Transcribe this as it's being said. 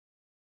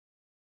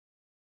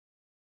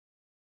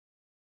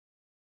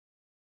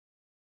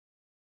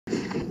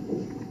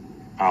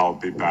I'll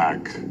be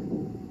back.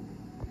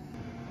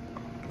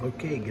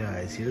 Okay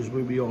guys, here's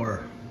where we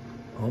are.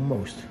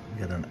 Almost.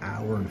 We got an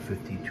hour and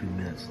 52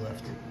 minutes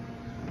left.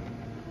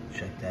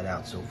 Check that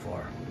out so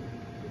far.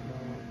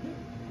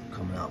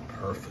 Coming out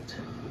perfect.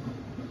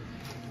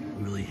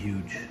 Really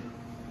huge.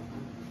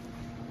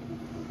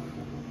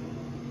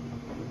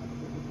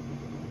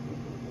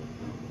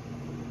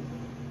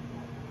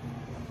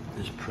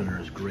 This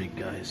printer is great,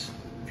 guys.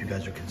 If you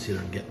guys are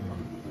considering getting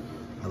one,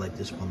 I like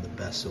this one the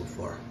best so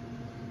far.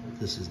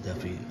 This is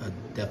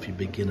definitely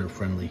beginner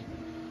friendly.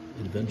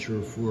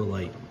 Adventure 4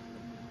 Lite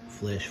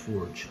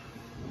Flashforge.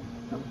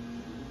 I'll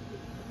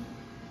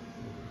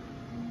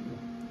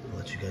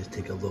let you guys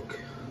take a look.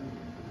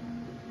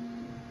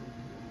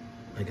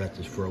 I got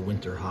this for a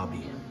winter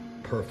hobby.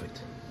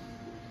 Perfect.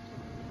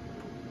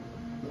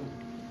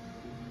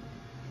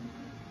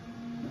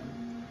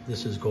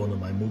 This is going to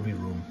my movie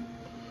room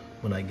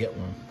when I get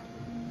one.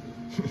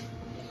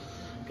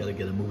 Gotta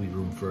get a movie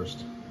room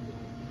first.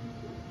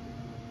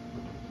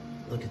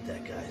 Look at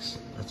that, guys.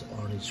 That's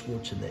Arnold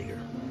Schwarzenegger.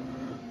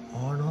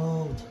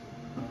 Arnold!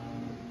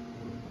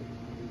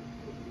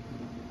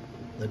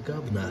 The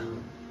governor.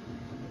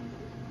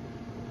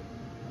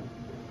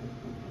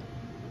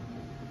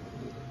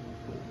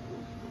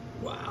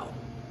 Wow.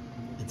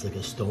 It's like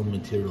a stone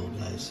material,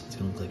 guys. It's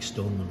gonna look like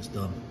stone when it's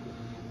done.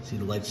 See,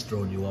 the light's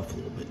throwing you off a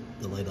little bit.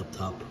 The light up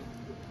top.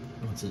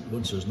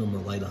 Once there's no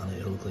more light on it,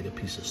 it'll look like a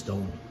piece of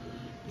stone.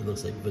 It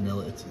looks like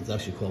vanilla. It's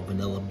actually called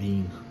vanilla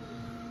bean.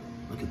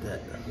 Look at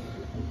that.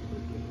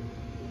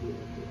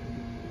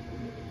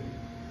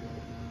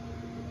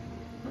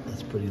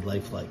 That's pretty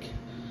lifelike.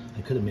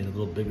 I could have made it a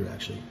little bigger,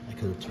 actually. I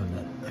could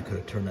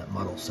have turned that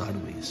model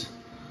sideways,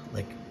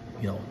 like,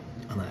 you know,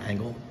 on an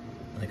angle,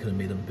 and I could have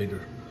made them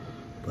bigger.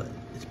 But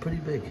it's pretty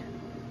big.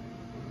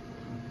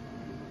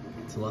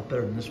 It's a lot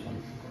better than this one.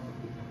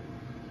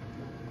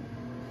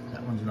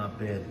 That one's not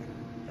bad.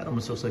 That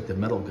almost looks like the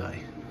metal guy.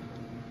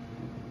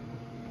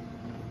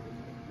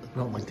 I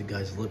don't like the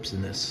guy's lips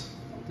in this.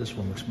 This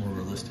one looks more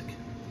realistic.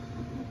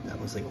 That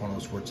looks like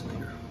Arnold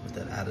Schwarzenegger with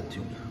that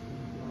attitude.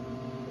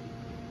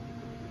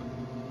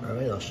 All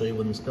right, I'll show you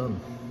when it's done.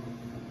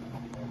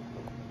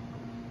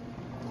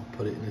 I'll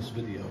put it in this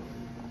video.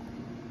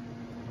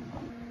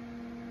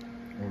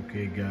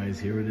 Okay guys,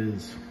 here it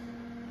is.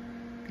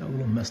 Got a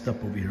little messed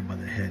up over here by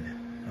the head.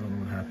 I don't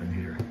know what happened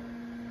here,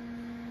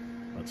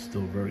 but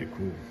still very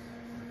cool.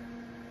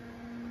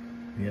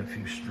 We have a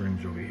few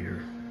strings over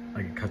here.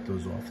 I can cut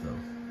those off though.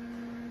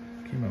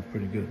 Came out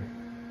pretty good.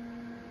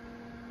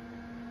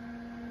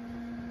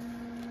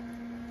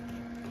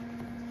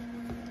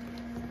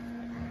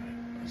 Alright,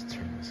 let's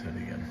turn this head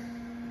again.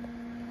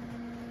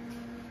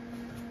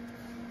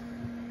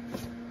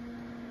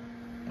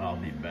 I'll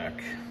be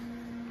back.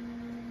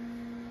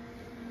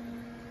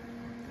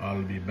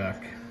 I'll be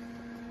back.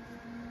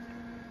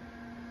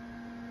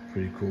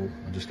 Pretty cool.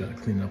 I just gotta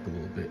clean it up a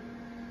little bit.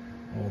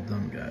 All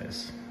done,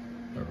 guys.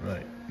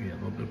 Alright, yeah, a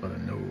little bit by the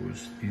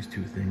nose. These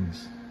two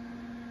things.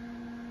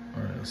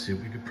 Alright, let's see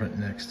what we can print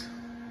next.